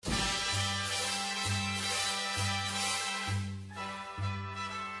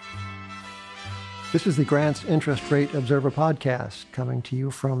This is the Grants Interest Rate Observer podcast, coming to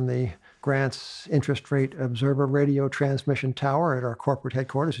you from the Grants Interest Rate Observer radio transmission tower at our corporate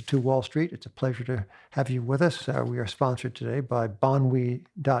headquarters at 2 Wall Street. It's a pleasure to have you with us. We are sponsored today by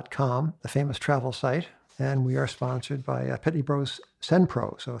Bonwe.com, the famous travel site, and we are sponsored by Pitney Bowes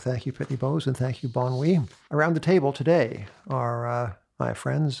SendPro. So thank you, Pitney Bowes, and thank you, Bonwe. Around the table today are my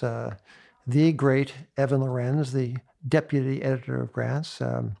friends, the great Evan Lorenz, the deputy editor of Grants,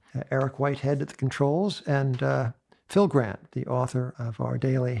 Eric Whitehead at the controls, and Phil Grant, the author of our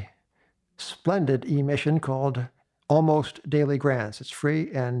daily splendid emission called Almost Daily Grants. It's free,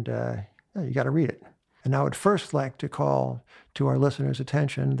 and you got to read it. And I would first like to call to our listeners'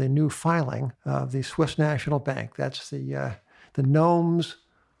 attention the new filing of the Swiss National Bank. That's the gnomes'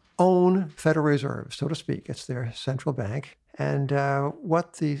 own Federal Reserve, so to speak. It's their central bank. And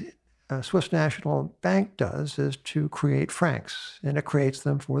what the Swiss National Bank does is to create francs, and it creates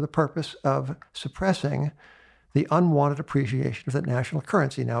them for the purpose of suppressing the unwanted appreciation of the national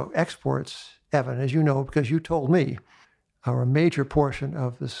currency. Now, exports, Evan, as you know, because you told me, are a major portion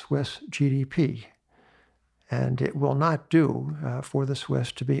of the Swiss GDP. And it will not do for the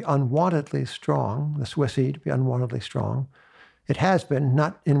Swiss to be unwontedly strong, the Swissy to be unwontedly strong. It has been,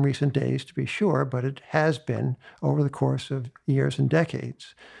 not in recent days to be sure, but it has been over the course of years and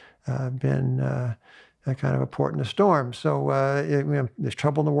decades. Been a kind of a port in a storm. So there's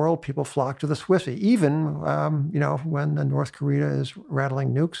trouble in the world, people flock to the Swissy, even when North Korea is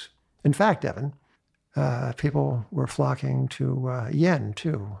rattling nukes. In fact, Evan, people were flocking to yen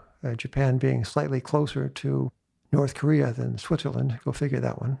too. Japan being slightly closer to North Korea than Switzerland. Go figure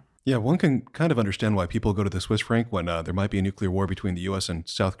that one. Yeah, one can kind of understand why people go to the Swiss franc when there might be a nuclear war between the U.S. and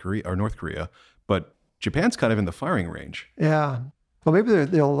South Korea or North Korea, but Japan's kind of in the firing range. Yeah. Well, maybe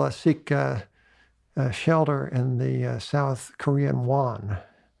they'll seek shelter in the South Korean won,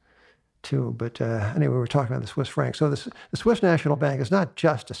 too. But anyway, we're talking about the Swiss franc. So the Swiss National Bank is not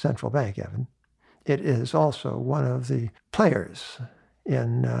just a central bank, Evan. It is also one of the players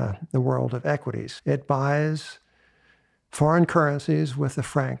in the world of equities. It buys foreign currencies with the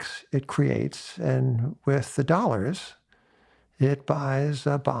francs it creates, and with the dollars, it buys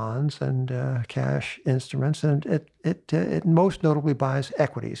bonds and cash instruments, and it most notably buys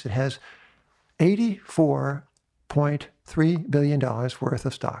equities. It has $84.3 billion worth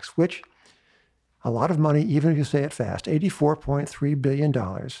of stocks, which a lot of money, even if you say it fast, $84.3 billion.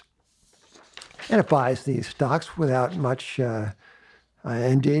 And it buys these stocks without much,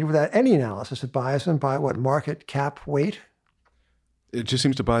 indeed, without any analysis. It buys them by what, market cap weight? It just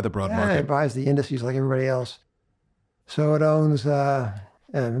seems to buy the broad market. It buys the indices like everybody else. So it owns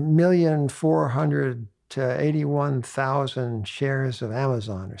 1,481,000 shares of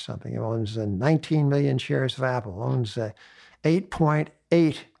Amazon or something. It owns 19 million shares of Apple. It owns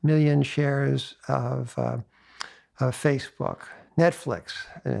 8.8 million shares of Facebook. Netflix,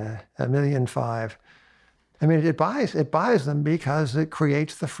 1.5 million. I mean, it buys them because it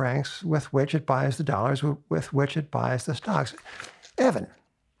creates the francs with which it buys the dollars, with which it buys the stocks. Evan,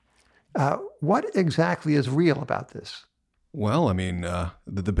 what exactly is real about this? Well, I mean,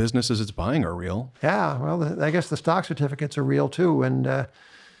 the businesses it's buying are real. Yeah, well, I guess the stock certificates are real too, and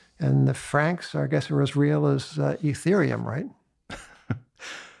the francs, I guess, are as real as Ethereum, right?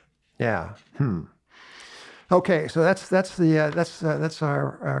 Yeah. Okay, so that's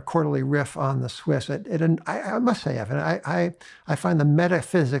our quarterly riff on the Swiss. I must say, Evan, I find the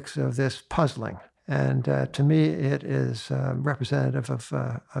metaphysics of this puzzling. And to me, it is representative of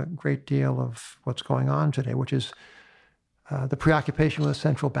a great deal of what's going on today, which is the preoccupation with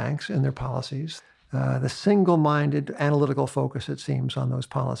central banks and their policies, the single-minded analytical focus, it seems, on those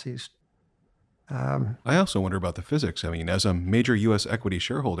policies. I also wonder about the physics. I mean, as a major U.S. equity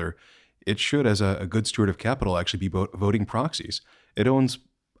shareholder, it should, as a good steward of capital, actually be voting proxies. It owns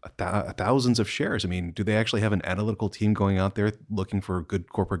thousands of shares. I mean, do they actually have an analytical team going out there looking for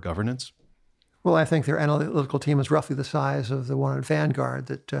good corporate governance? Well, I think their analytical team is roughly the size of the one at Vanguard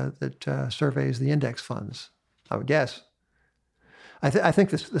that surveys the index funds, I would guess. I think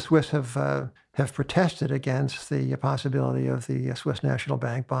the Swiss have protested against the possibility of the Swiss National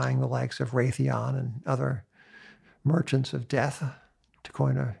Bank buying the likes of Raytheon and other merchants of death,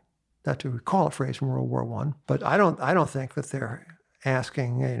 not to call a phrase from World War I. But I don't think that they're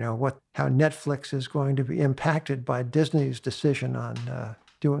asking, how Netflix is going to be impacted by Disney's decision on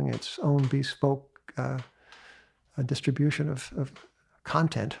doing its own bespoke distribution of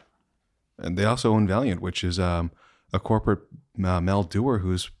content. And they also own Valiant, which is a corporate maldoer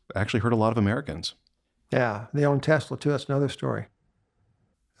who's actually hurt a lot of Americans. Yeah, they own Tesla too. That's another story.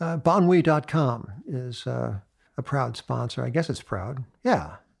 Bonwe.com is a proud sponsor. I guess it's proud.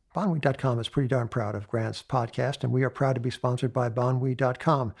 Yeah, Bonwee.com is pretty darn proud of Grant's podcast, and we are proud to be sponsored by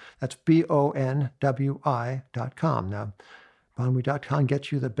Bonwee.com. That's BONWI.com. Now, Bonwee.com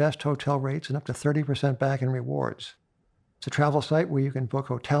gets you the best hotel rates and up to 30% back in rewards. It's a travel site where you can book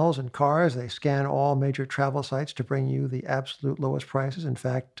hotels and cars. They scan all major travel sites to bring you the absolute lowest prices. In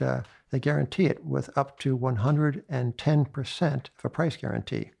fact, they guarantee it with up to 110% of a price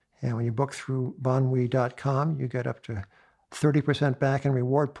guarantee. And when you book through Bonwee.com, you get up to 30% back in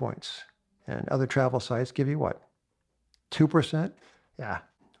reward points. And other travel sites give you what? 2%? Yeah,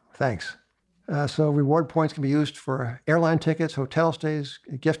 thanks. So reward points can be used for airline tickets, hotel stays,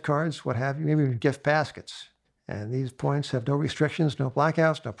 gift cards, what have you, maybe even gift baskets. And these points have no restrictions, no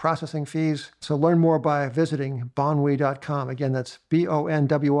blackouts, no processing fees. So learn more by visiting Bonwee.com. Again, that's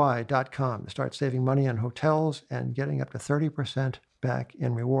BONWI.com to start saving money on hotels and getting up to 30% back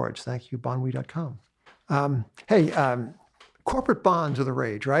in rewards. Thank you, Bonwee.com. Corporate bonds are the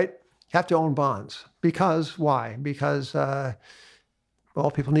rage, right? You have to own bonds. Because why? Because,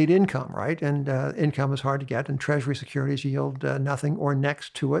 people need income, right? And income is hard to get, and Treasury securities yield nothing or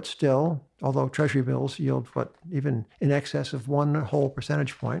next to it still, although Treasury bills yield even in excess of 1 whole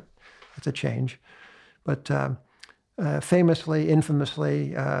percentage point. That's a change. But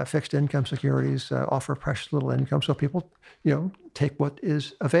infamously, fixed income securities offer precious little income, so people, take what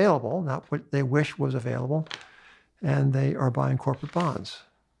is available, not what they wish was available, and they are buying corporate bonds.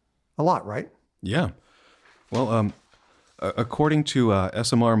 A lot, right? Yeah. Well, according to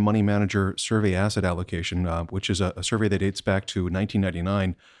SMR Money Manager Survey Asset Allocation, which is a survey that dates back to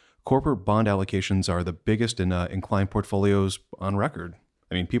 1999, corporate bond allocations are the biggest in client portfolios on record.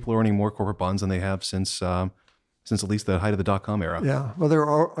 I mean, people are owning more corporate bonds than they have since at least the height of the dot-com era. Yeah, well,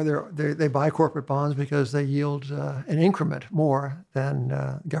 they buy corporate bonds because they yield an increment more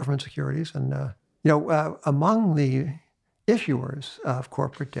than government securities. And, among the issuers of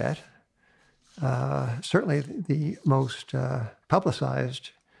corporate debt, certainly the most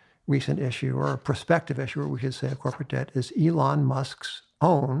publicized recent issue, or prospective issuer, we should say, of corporate debt is Elon Musk's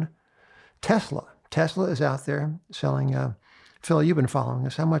own Tesla. Tesla is out there selling. Phil, you've been following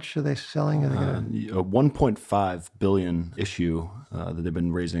this. How much are they selling? A $1.5 billion issue that they've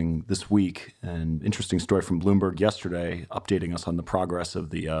been raising this week. And interesting story from Bloomberg yesterday, updating us on the progress of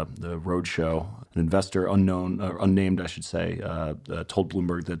the roadshow. An investor, unnamed, I should say, told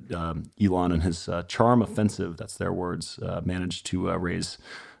Bloomberg that Elon and his charm offensive, that's their words, managed to raise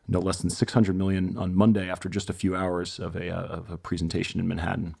no less than $600 million on Monday after just a few hours of a presentation in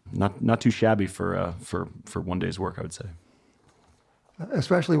Manhattan. Not too shabby for one day's work, I would say.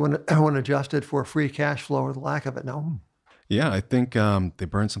 Especially when adjusted for free cash flow or the lack of it, no? Yeah, I think they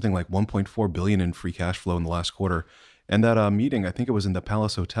burned something like $1.4 billion in free cash flow in the last quarter. And that meeting, I think it was in the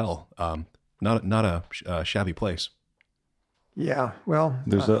Palace Hotel. Not a shabby place. Yeah, well...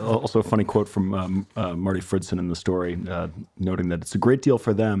 There's also a funny quote from Marty Fridson in the story, noting that it's a great deal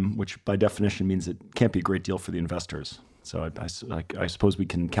for them, which by definition means it can't be a great deal for the investors. So I suppose we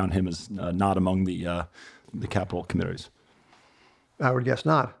can count him as not among the capital committees. I would guess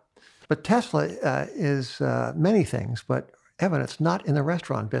not. But Tesla is many things, but Evan, it's not in the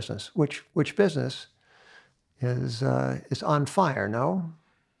restaurant business. Which business is on fire, no?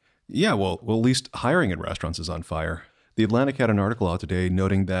 Yeah, well, at least hiring in restaurants is on fire. The Atlantic had an article out today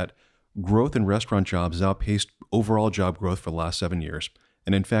noting that growth in restaurant jobs has outpaced overall job growth for the last 7 years.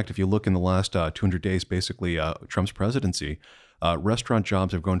 And in fact, if you look in the last 200 days, basically Trump's presidency, restaurant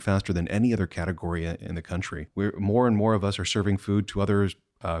jobs have grown faster than any other category in the country. More and more of us are serving food to others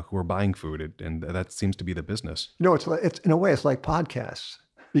who are buying food, and that seems to be the business. It's in a way, it's like podcasts,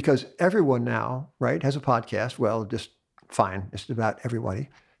 because everyone now, right, has a podcast. Well, just fine. It's about everybody.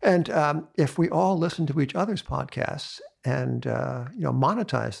 And if we all listen to each other's podcasts and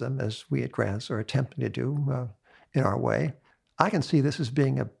monetize them, as we at Grants are attempting to do in our way, I can see this as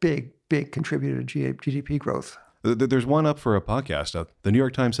being a big, big contributor to GDP growth. There's one up for a podcast. The New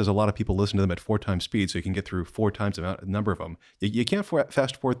York Times says a lot of people listen to them at 4 times speed, so you can get through 4 times the number of them. You can't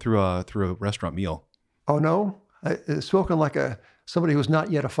fast forward through a restaurant meal. Oh, no? It's spoken like somebody who's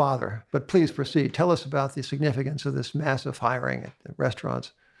not yet a father. But please proceed. Tell us about the significance of this massive hiring at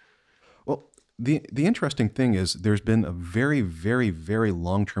restaurants. Well, the interesting thing is there's been a very, very, very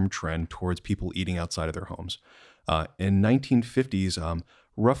long-term trend towards people eating outside of their homes. In 1950s,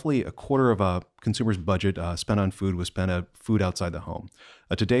 roughly a quarter of a consumer's budget spent on food was spent on food outside the home.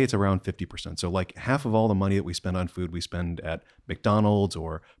 Today, it's around 50%. So like half of all the money that we spend on food, we spend at McDonald's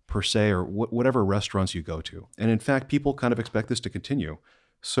or Per Se or whatever restaurants you go to. And in fact, people kind of expect this to continue.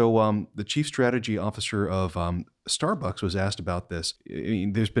 So the chief strategy officer of Starbucks was asked about this.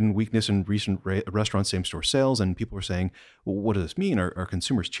 There's been weakness in recent restaurant same-store sales, and people are saying, well, what does this mean? Are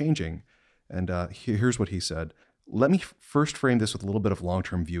consumers changing? And here's what he said. Let me first frame this with a little bit of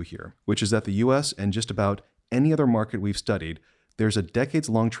long-term view here, which is that the U.S. and just about any other market we've studied, there's a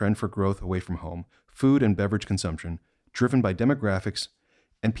decades-long trend for growth away from home, food and beverage consumption, driven by demographics,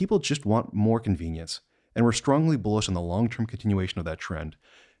 and people just want more convenience. And we're strongly bullish on the long-term continuation of that trend.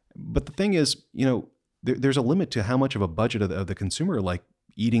 But the thing is, there's a limit to how much of a budget of the consumer, like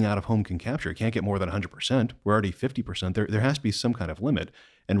eating out of home, can capture. It can't get more than 100%. We're already 50%. There has to be some kind of limit.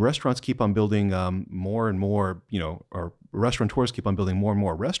 And restaurants keep on building more and more, or restaurateurs keep on building more and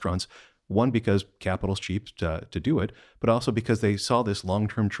more restaurants. One, because capital's cheap to do it, but also because they saw this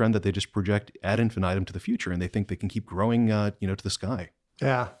long-term trend that they just project ad infinitum to the future, and they think they can keep growing, to the sky.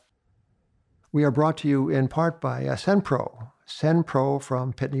 Yeah. We are brought to you in part by SendPro. SendPro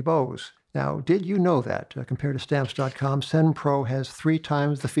from Pitney Bowes. Now, did you know that compared to Stamps.com, SendPro has 3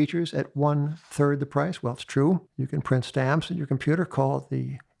 times the features at 1/3 the price? Well, it's true. You can print stamps at your computer, call it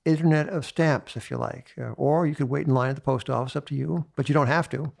the Internet of Stamps, if you like. Or you could wait in line at the post office, up to you, but you don't have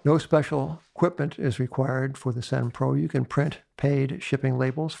to. No special equipment is required for the SendPro. You can print paid shipping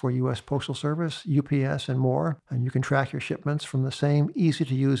labels for U.S. Postal Service, UPS, and more, and you can track your shipments from the same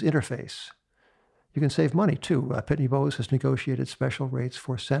easy-to-use interface. You can save money, too. Pitney Bowes has negotiated special rates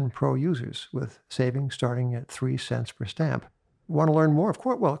for SendPro users, with savings starting at 3 cents per stamp. Want to learn more? Of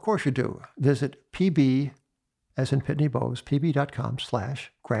course you do. Visit PB, as in Pitney Bowes,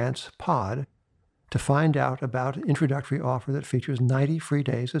 pb.com/grantspod to find out about an introductory offer that features 90 free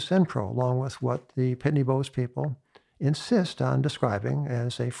days of SendPro, along with what the Pitney Bowes people insist on describing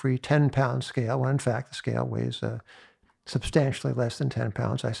as a free 10-pound scale, when in fact the scale weighs substantially less than 10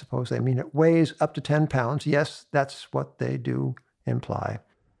 pounds. I suppose they mean it weighs up to 10 pounds. Yes, that's what they do imply.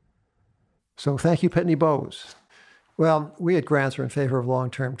 So thank you, Pitney Bowes. Well, we at Grants are in favor of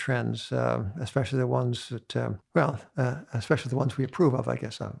long-term trends, especially the ones that, especially the ones we approve of, I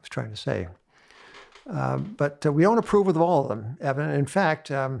guess I was trying to say. But we don't approve of all of them, Evan. In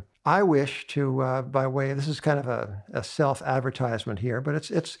fact, I wish to, by way, this is kind of a self-advertisement here, but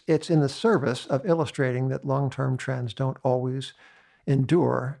it's in the service of illustrating that long-term trends don't always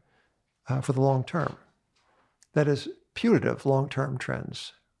endure for the long term. That is, putative long-term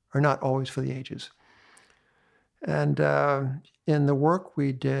trends are not always for the ages. And in the work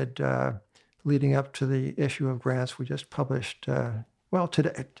we did leading up to the issue of Grants, we just published,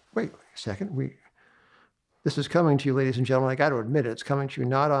 today, wait a second, this is coming to you, ladies and gentlemen. I got to admit, it's coming to you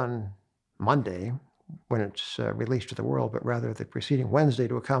not on Monday when it's released to the world, but rather the preceding Wednesday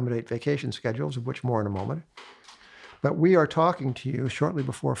to accommodate vacation schedules, of which more in a moment. But we are talking to you shortly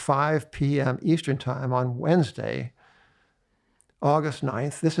before 5 p.m. Eastern Time on Wednesday, August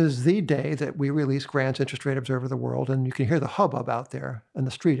 9th. This is the day that we release Grant's Interest Rate Observer of the World, and you can hear the hubbub out there in the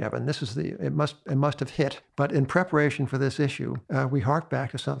street, Evan. This is it must have hit. But in preparation for this issue, we hark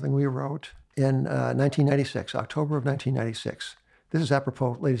back to something we wrote in 1996, October of 1996. This is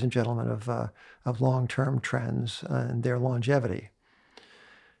apropos, ladies and gentlemen, of long-term trends and their longevity.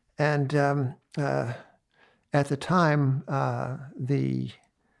 And at the time, the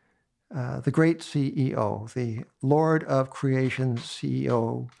great CEO, the Lord of Creation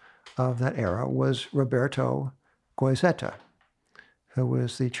CEO of that era, was Roberto Goizueta, who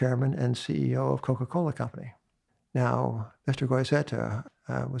was the chairman and CEO of Coca-Cola Company. Now, Mr. Goizueta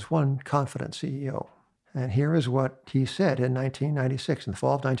was one confident CEO. And here is what he said in 1996, in the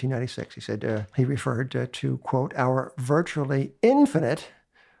fall of 1996. He said, he referred to, quote, our virtually infinite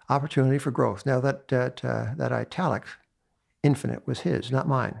opportunity for growth. Now, that italic infinite was his, not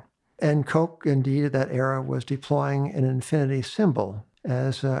mine. And Coke, indeed, at that era was deploying an infinity symbol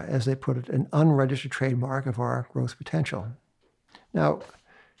as they put it, an unregistered trademark of our growth potential. Now,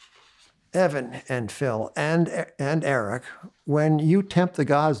 Evan and Phil and Eric, when you tempt the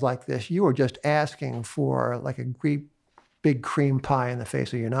gods like this, you are just asking for like a big cream pie in the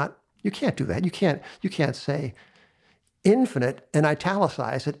face, are you not? You can't do that. You can't say infinite and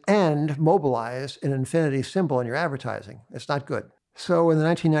italicize it and mobilize an infinity symbol in your advertising. It's not good. So in the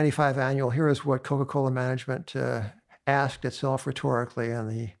 1995 annual, here is what Coca-Cola management asked itself rhetorically in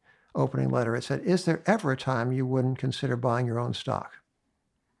the opening letter. It said, is there ever a time you wouldn't consider buying your own stock?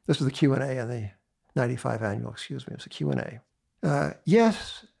 This was the Q&A in the 95 annual, It was a Q&A.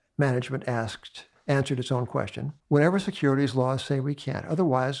 Yes, management answered its own question. Whenever securities laws say we can't.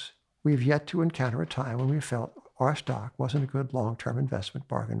 Otherwise, we've yet to encounter a time when we felt our stock wasn't a good long-term investment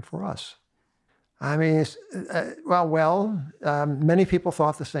bargain for us. I mean, many people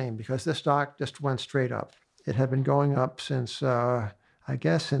thought the same because this stock just went straight up. It had been going up since I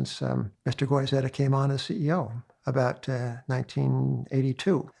guess, since Mr. Goizueta came on as CEO about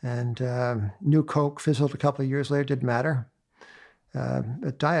 1982. And New Coke fizzled a couple of years later, didn't matter.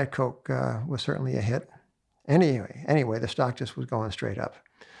 But Diet Coke was certainly a hit. Anyway, the stock just was going straight up.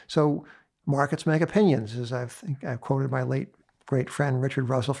 So markets make opinions, as I've quoted my late great friend Richard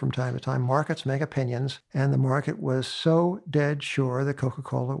Russell from time to time. Markets make opinions, and the market was so dead sure that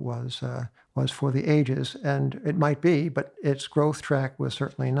Coca-Cola was for the ages, and it might be, but its growth track was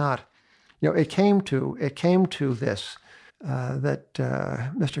certainly not. It came to this that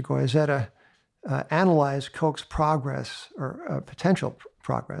Mr. Goizueta analyzed Coke's progress or potential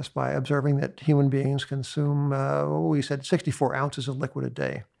progress by observing that human beings consume, we said 64 ounces of liquid a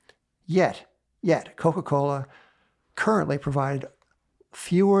day. Yet Coca-Cola currently provided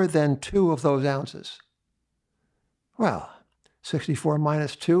fewer than 2 of those ounces. Well, 64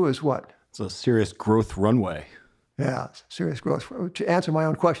 minus 2 is what? It's a serious growth runway. Yeah, serious growth. To answer my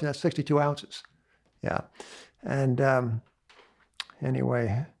own question, that's 62 ounces. Yeah. And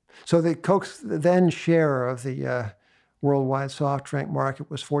anyway, so the Coke's then share of the worldwide soft drink market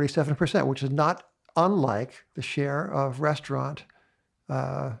was 47%, which is not unlike the share of restaurant,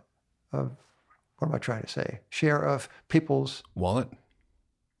 what am I trying to say? Share of people's... Wallet?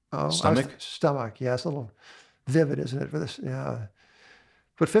 Stomach? Stomach, yeah. It's a little vivid, isn't it, for this? Yeah.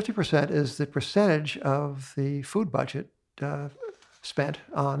 But 50% is the percentage of the food budget spent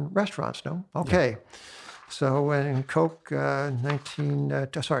on restaurants, no? Okay. Yeah. So in Coke,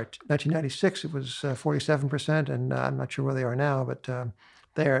 1996, it was 47%, and I'm not sure where they are now, but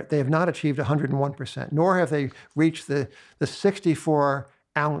they have not achieved 101%, nor have they reached the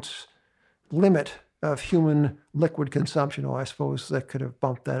 64-ounce lit of human liquid consumption. Oh, I suppose that could have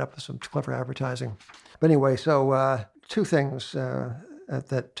bumped that up with some clever advertising. But anyway, so 2 things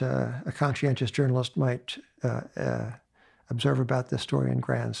that a conscientious journalist might observe about this story in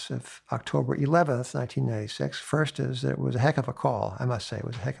Grants of October 11th, 1996. First is that it was a heck of a call. I must say it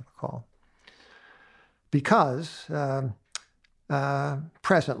was a heck of a call. Because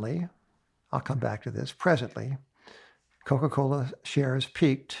presently, I'll come back to this, presently, Coca-Cola shares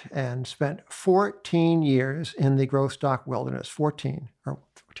peaked and spent 14 years in the growth stock wilderness. 14?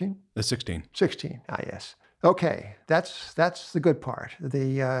 16. 16, yes. Okay, that's the good part.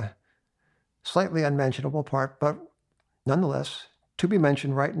 The slightly unmentionable part, but nonetheless, to be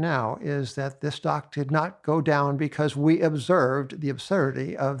mentioned right now, is that this stock did not go down because we observed the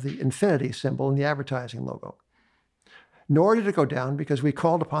absurdity of the infinity symbol in the advertising logo. Nor did it go down because we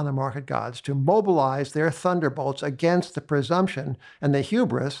called upon the market gods to mobilize their thunderbolts against the presumption and the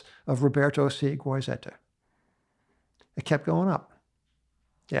hubris of Roberto C. Goizueta. It kept going up.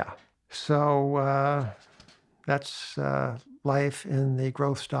 Yeah. So that's life in the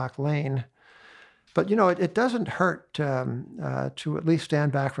growth stock lane. But, it doesn't hurt to at least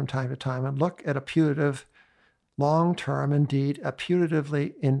stand back from time to time and look at a putative, long-term, indeed, a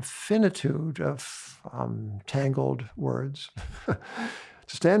putatively infinitude of tangled words, to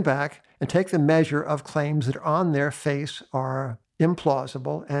stand back and take the measure of claims that on their face are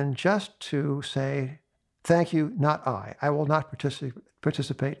implausible and just to say, thank you, not I. I will not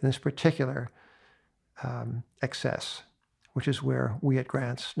participate in this particular excess, which is where we at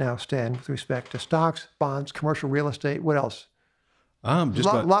Grants now stand with respect to stocks, bonds, commercial real estate. What else? A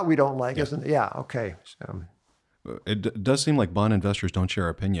lot we don't like, isn't it? Yeah, okay. So. It does seem like bond investors don't share our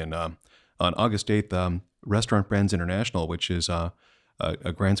opinion. On August 8th, Restaurant Brands International, which is a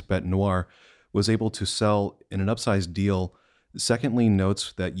Grants bet noir, was able to sell in an upsized deal second lien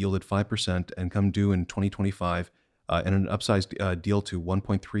notes that yielded 5% and come due in 2025, and an upsized deal to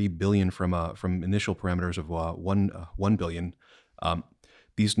 $1.3 billion from initial parameters of $1 billion.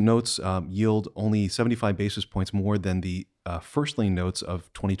 These notes yield only 75 basis points more than the first lien notes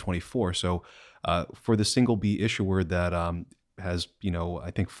of 2024. So for the single B issuer that has,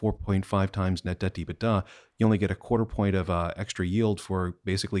 I think 4.5 times net debt to EBITDA, you only get a 1/4 point of extra yield for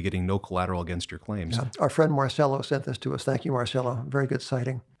basically getting no collateral against your claims. Yeah. Our friend Marcelo sent this to us. Thank you, Marcelo. Very good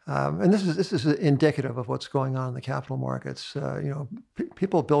citing. And this is indicative of what's going on in the capital markets.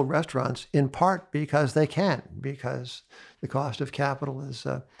 People build restaurants in part because they can, because the cost of capital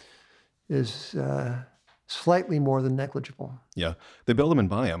is slightly more than negligible. Yeah, they build them and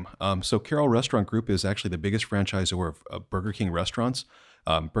buy them. So Carroll Restaurant Group is actually the biggest franchisor of Burger King restaurants,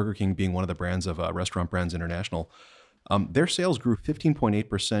 Burger King being one of the brands of Restaurant Brands International. Their sales grew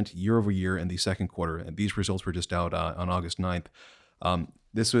 15.8% year over year in the second quarter, and these results were just out on August 9th.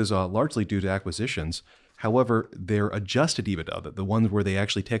 This was largely due to acquisitions. However, their adjusted EBITDA, the ones where they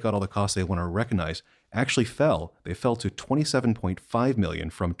actually take out all the costs they want to recognize, actually fell. They fell to $27.5 million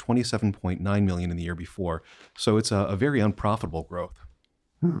from $27.9 million in the year before. So it's a very unprofitable growth.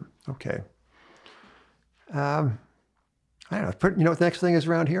 Okay. I don't know. The next thing is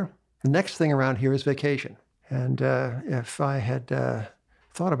around here? The next thing around here is vacation. And if I had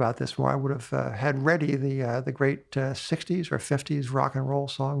thought about this more, I would have had ready the great 60s or 50s rock and roll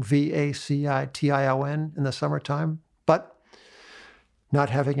song, Vacition, in the summertime. But not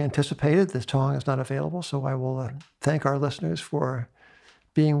having anticipated, this song is not available. So I will thank our listeners for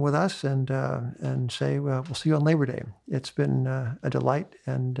being with us and say we'll see you on Labor Day. It's been a delight,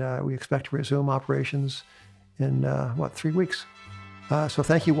 and we expect to resume operations in 3 weeks. So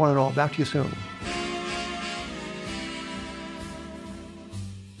thank you one and all. Back to you soon.